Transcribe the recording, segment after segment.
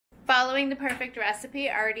Following the perfect recipe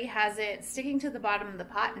already has it sticking to the bottom of the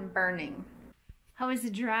pot and burning. How was the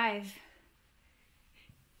drive?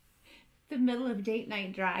 The middle of date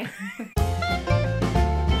night drive.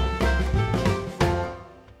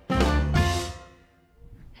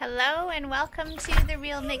 Hello and welcome to the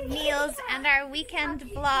Real McNeils and our weekend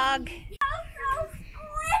vlog.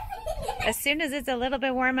 As soon as it's a little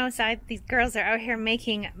bit warm outside, these girls are out here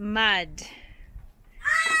making mud.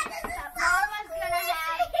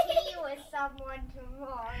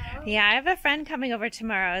 Yeah, I have a friend coming over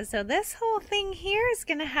tomorrow, so this whole thing here is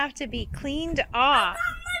gonna have to be cleaned off.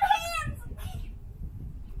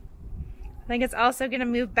 I think it's also gonna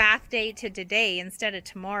move bath day to today instead of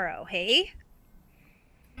tomorrow, hey?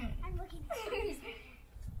 I'm looking.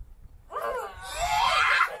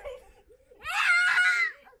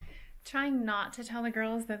 Trying not to tell the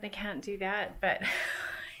girls that they can't do that, but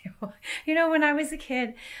you know, when I was a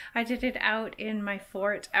kid, I did it out in my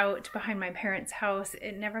fort, out behind my parents' house.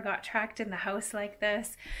 It never got tracked in the house like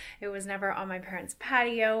this. It was never on my parents'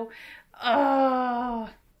 patio. Oh,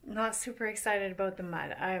 not super excited about the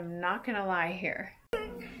mud. I'm not gonna lie here.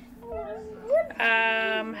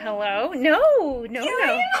 Hello? No. What am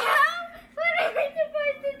I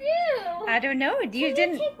supposed to do? I don't know. You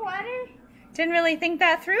Can you take water? didn't really think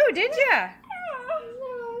that through, did ya?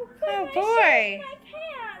 Oh, no. Oh boy. My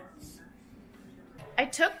pants. I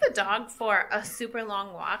took the dog for a super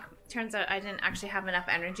long walk. Turns out I didn't actually have enough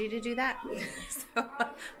energy to do that. So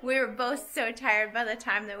we were both so tired by the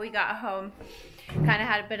time that we got home. Kind of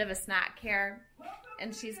had a bit of a snack here.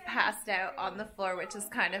 And she's passed out on the floor, which is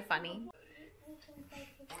kind of funny.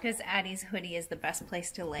 Because Addie's hoodie is the best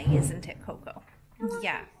place to lay, isn't it, Coco?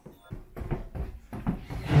 Yeah.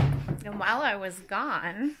 And while I was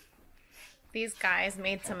gone, these guys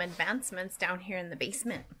made some advancements down here in the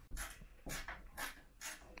basement.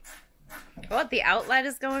 Oh, the outlet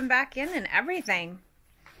is going back in and everything.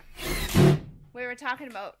 We were talking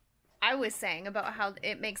about, I was saying about how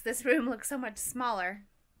it makes this room look so much smaller.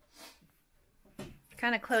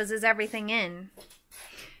 Kind of closes everything in.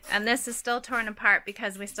 And this is still torn apart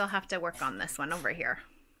because we still have to work on this one over here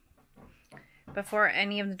before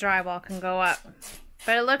any of the drywall can go up.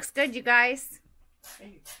 But it looks good, you guys.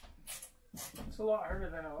 Hey, it's a lot harder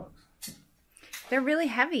than it looks. They're really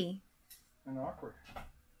heavy. And awkward.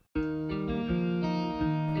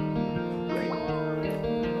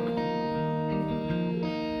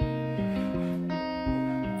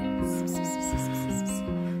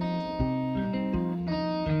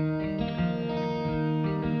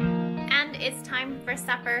 And it's time for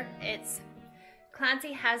supper.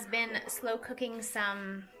 Clancy has been slow cooking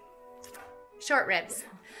some short ribs.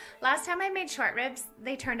 Last time I made short ribs,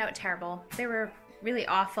 they turned out terrible. They were really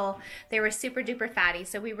awful. They were super duper fatty.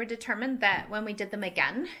 So we were determined that when we did them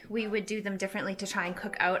again, we would do them differently to try and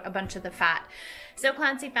cook out a bunch of the fat. So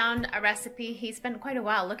Clancy found a recipe. He spent quite a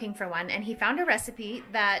while looking for one, and he found a recipe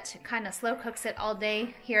that kind of slow cooks it all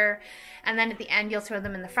day here. And then at the end, you'll throw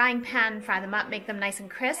them in the frying pan, fry them up, make them nice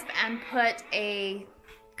and crisp, and put a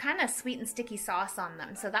kind of sweet and sticky sauce on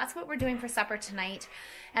them. So that's what we're doing for supper tonight.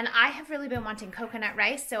 And I have really been wanting coconut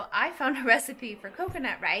rice, so I found a recipe for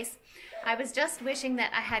coconut rice. I was just wishing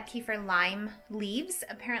that I had kefir lime leaves.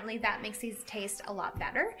 Apparently that makes these taste a lot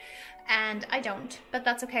better, and I don't, but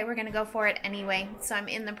that's okay. We're gonna go for it anyway. So I'm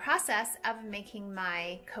in the process of making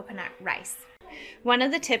my coconut rice. One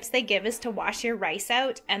of the tips they give is to wash your rice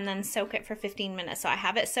out and then soak it for 15 minutes. So I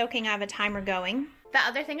have it soaking, I have a timer going. The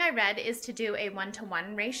other thing I read is to do a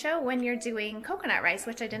 1-to-1 ratio when you're doing coconut rice,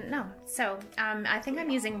 which I didn't know. So I think I'm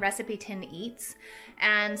using Recipe Tin Eats.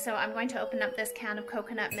 And so I'm going to open up this can of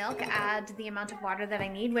coconut milk, add the amount of water that I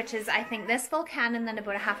need, which is I think this full can and then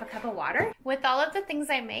about a half a cup of water. With all of the things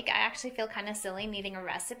I make, I actually feel kind of silly needing a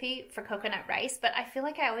recipe for coconut rice, but I feel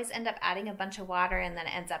like I always end up adding a bunch of water and then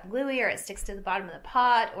it ends up gluey or it sticks to the bottom of the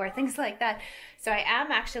pot or things like that. So I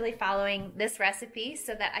am actually following this recipe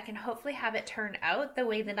so that I can hopefully have it turn out the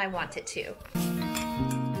way that I want it to.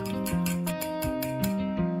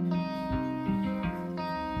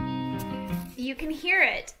 You can hear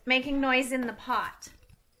it making noise in the pot.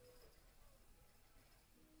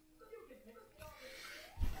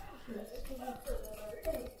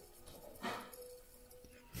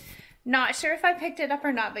 Not sure if I picked it up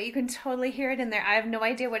or not, but you can totally hear it in there. I have no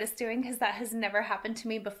idea what it's doing because that has never happened to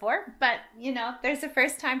me before, but you know, there's a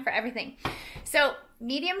first time for everything. So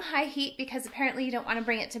medium-high heat, because apparently you don't want to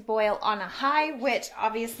bring it to boil on a high, which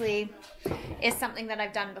obviously is something that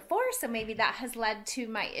I've done before, so maybe that has led to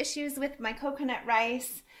my issues with my coconut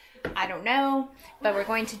rice. I don't know, but we're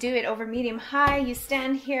going to do it over medium-high. You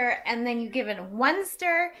stand here and then you give it one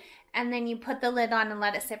stir and then you put the lid on and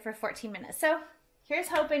let it sit for 14 minutes. So Here's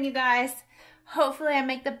hoping, you guys. Hopefully I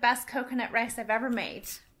make the best coconut rice I've ever made.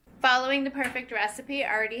 Following the perfect recipe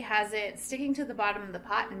already has it sticking to the bottom of the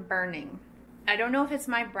pot and burning. I don't know if it's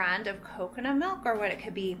my brand of coconut milk or what it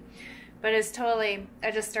could be, but it's totally,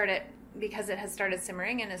 I just stirred it because it has started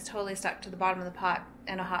simmering and is totally stuck to the bottom of the pot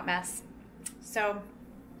in a hot mess. So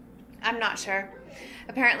I'm not sure.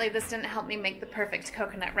 Apparently this didn't help me make the perfect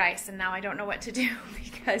coconut rice, and now I don't know what to do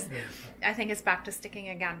because I think it's back to sticking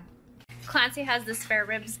again. Clancy has the spare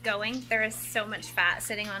ribs going. There is so much fat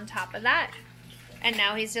sitting on top of that. And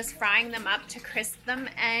now he's just frying them up to crisp them,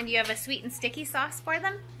 and you have a sweet and sticky sauce for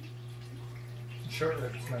them? Short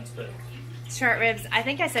ribs, not spare. Short ribs. I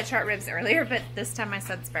think I said short ribs earlier, but this time I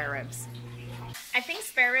said spare ribs. I think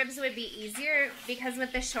spare ribs would be easier because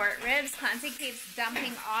with the short ribs, Clancy keeps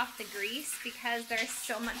dumping off the grease because there's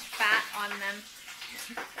so much fat on them.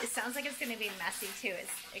 It sounds like it's going to be messy too.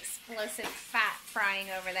 It's explosive fat frying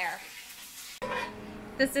over there.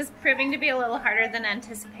 This is proving to be a little harder than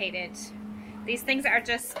anticipated. These things are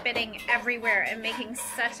just spitting everywhere and making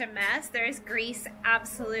such a mess. There's grease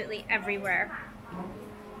absolutely everywhere.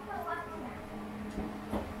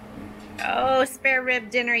 Oh, spare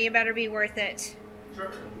rib dinner, you better be worth it.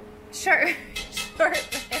 Short rib.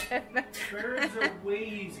 Spare ribs are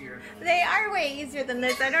way easier. They are way easier than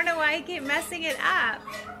this. I don't know why I keep messing it up.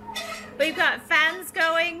 We've got fans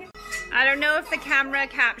going. I don't know if the camera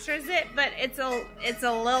captures it, but it's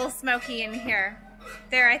a little smoky in here.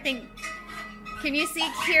 There, I think. Can you see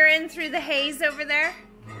Keiran through the haze over there?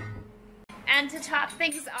 And to top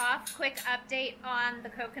things off, quick update on the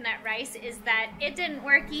coconut rice is that it didn't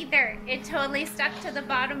work either. It totally stuck to the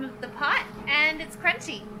bottom of the pot and it's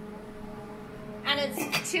crunchy. And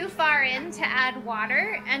it's too far in to add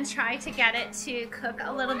water and try to get it to cook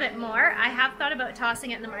a little bit more. I have thought about tossing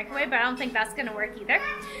it in the microwave, but I don't think that's gonna work either.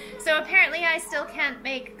 So apparently I still can't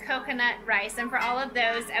make coconut rice. And for all of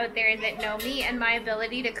those out there that know me and my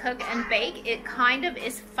ability to cook and bake, it kind of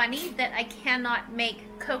is funny that I cannot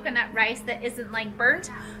make coconut rice that isn't like burnt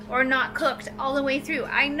or not cooked all the way through.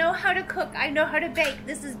 I know how to cook, I know how to bake.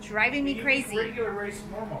 This is driving me crazy. Regular rice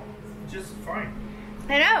normal, just fine.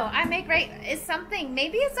 I know, I make it's something,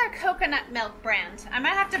 maybe it's our coconut milk brand. I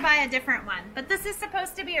might have to buy a different one, but this is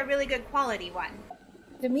supposed to be a really good quality one.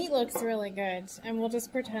 The meat looks really good, and we'll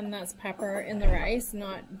just pretend that's pepper in the rice,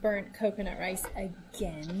 not burnt coconut rice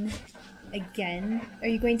again. Again? Are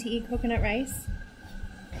you going to eat coconut rice?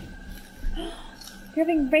 You're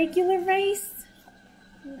having regular rice?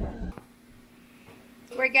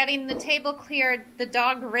 We're getting the table cleared, the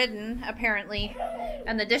dog ridden, apparently,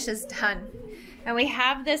 and the dishes done. And we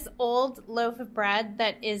have this old loaf of bread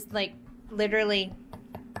that is like literally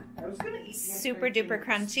super duper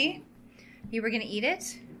crunchy. You were gonna eat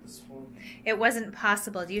it? It wasn't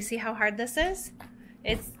possible. Do you see how hard this is?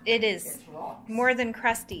 It is more than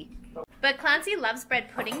crusty. But Clancy loves bread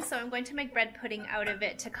pudding, so I'm going to make bread pudding out of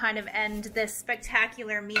it to kind of end this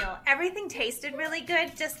spectacular meal. Everything tasted really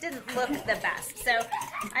good, just didn't look the best. So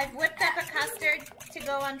I've whipped up a custard to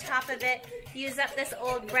go on top of it, use up this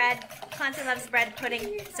old bread. Clancy loves bread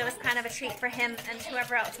pudding, so it's kind of a treat for him and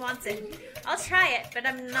whoever else wants it. I'll try it, but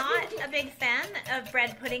I'm not a big fan of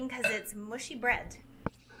bread pudding because it's mushy bread.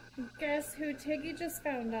 Guess who Tiggy just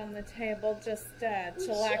found on the table, just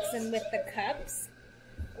chillaxing with the cups?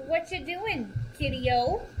 What you doing,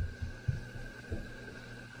 kitty-o?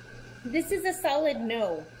 This is a solid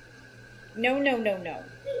no. No, no, no, no.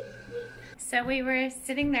 So we were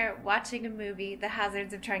sitting there watching a movie, The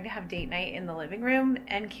Hazards of Trying to Have Date Night, in the living room,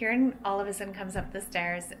 and Keiran all of a sudden comes up the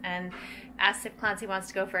stairs and asks if Clancy wants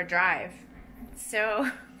to go for a drive. So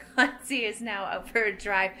Clancy is now out for a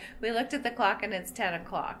drive. We looked at the clock and it's 10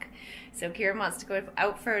 o'clock. So Keiran wants to go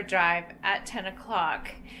out for a drive at 10 o'clock.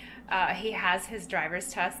 He has his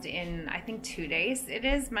driver's test in, I think, 2 days. It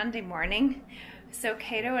is Monday morning. So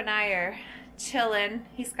Kato and I are chilling.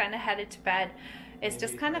 He's kind of headed to bed. It's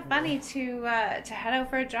just kind of funny to head out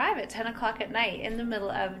for a drive at 10 o'clock at night in the middle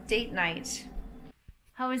of date night.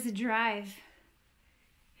 How was the drive?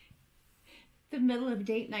 The middle of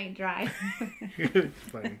date night drive. It's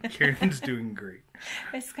fine. Keiran's doing great.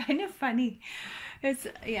 It's kind of funny. It's,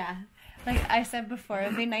 yeah. Like I said before,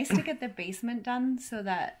 it'd be nice to get the basement done so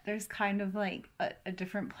that there's kind of like a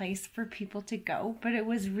different place for people to go. But it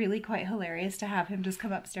was really quite hilarious to have him just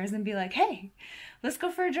come upstairs and be like, hey, let's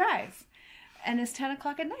go for a drive. And it's 10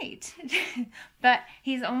 o'clock at night. But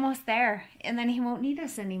he's almost there. And then he won't need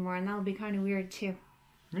us anymore. And that'll be kind of weird too.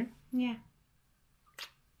 Yeah. Yeah.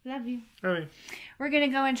 Love you. Love you. We're going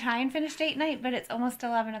to go and try and finish date night, but it's almost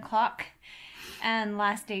 11 o'clock. And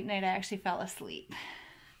last date night I actually fell asleep.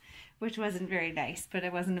 which wasn't very nice, but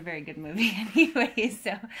it wasn't a very good movie anyway.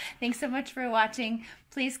 So thanks so much for watching.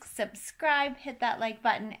 Please subscribe, hit that like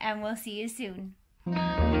button, and we'll see you soon.